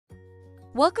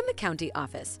Welcome to County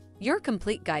Office, your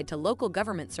complete guide to local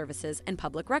government services and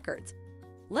public records.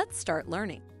 Let's start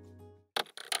learning.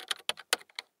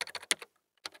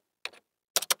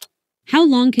 How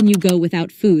long can you go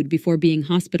without food before being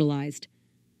hospitalized?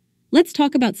 Let's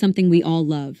talk about something we all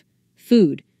love,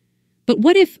 food. But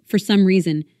what if, for some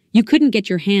reason, you couldn't get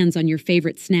your hands on your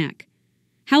favorite snack?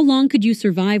 How long could you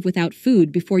survive without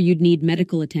food before you'd need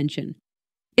medical attention?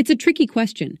 It's a tricky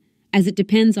question, as it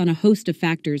depends on a host of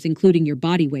factors including your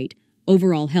body weight,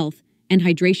 overall health, and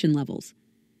hydration levels.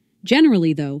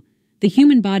 Generally, though, the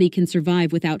human body can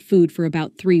survive without food for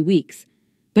about 3 weeks.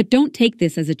 But don't take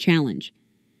this as a challenge.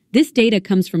 This data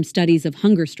comes from studies of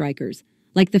hunger strikers,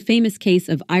 like the famous case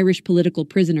of Irish political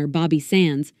prisoner Bobby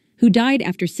Sands, who died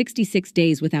after 66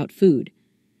 days without food.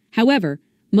 However,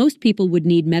 most people would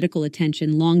need medical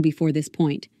attention long before this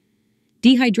point.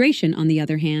 Dehydration, on the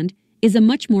other hand, is a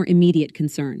much more immediate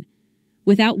concern.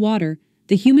 Without water,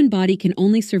 the human body can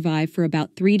only survive for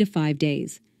about 3 to 5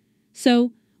 days.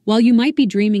 So, while you might be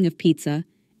dreaming of pizza,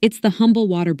 it's the humble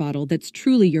water bottle that's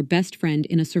truly your best friend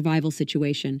in a survival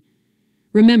situation.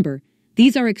 Remember,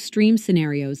 these are extreme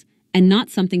scenarios and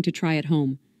not something to try at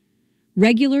home.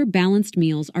 Regular, balanced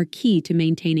meals are key to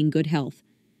maintaining good health.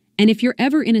 And if you're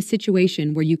ever in a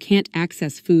situation where you can't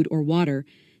access food or water,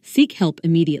 seek help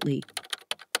immediately.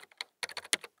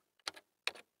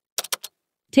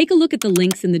 Take a look at the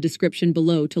links in the description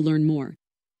below to learn more.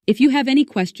 If you have any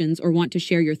questions or want to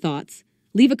share your thoughts,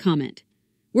 leave a comment.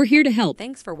 We're here to help.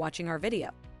 Thanks for watching our video.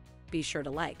 Be sure to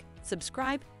like,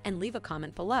 subscribe, and leave a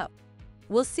comment below.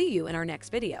 We'll see you in our next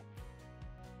video.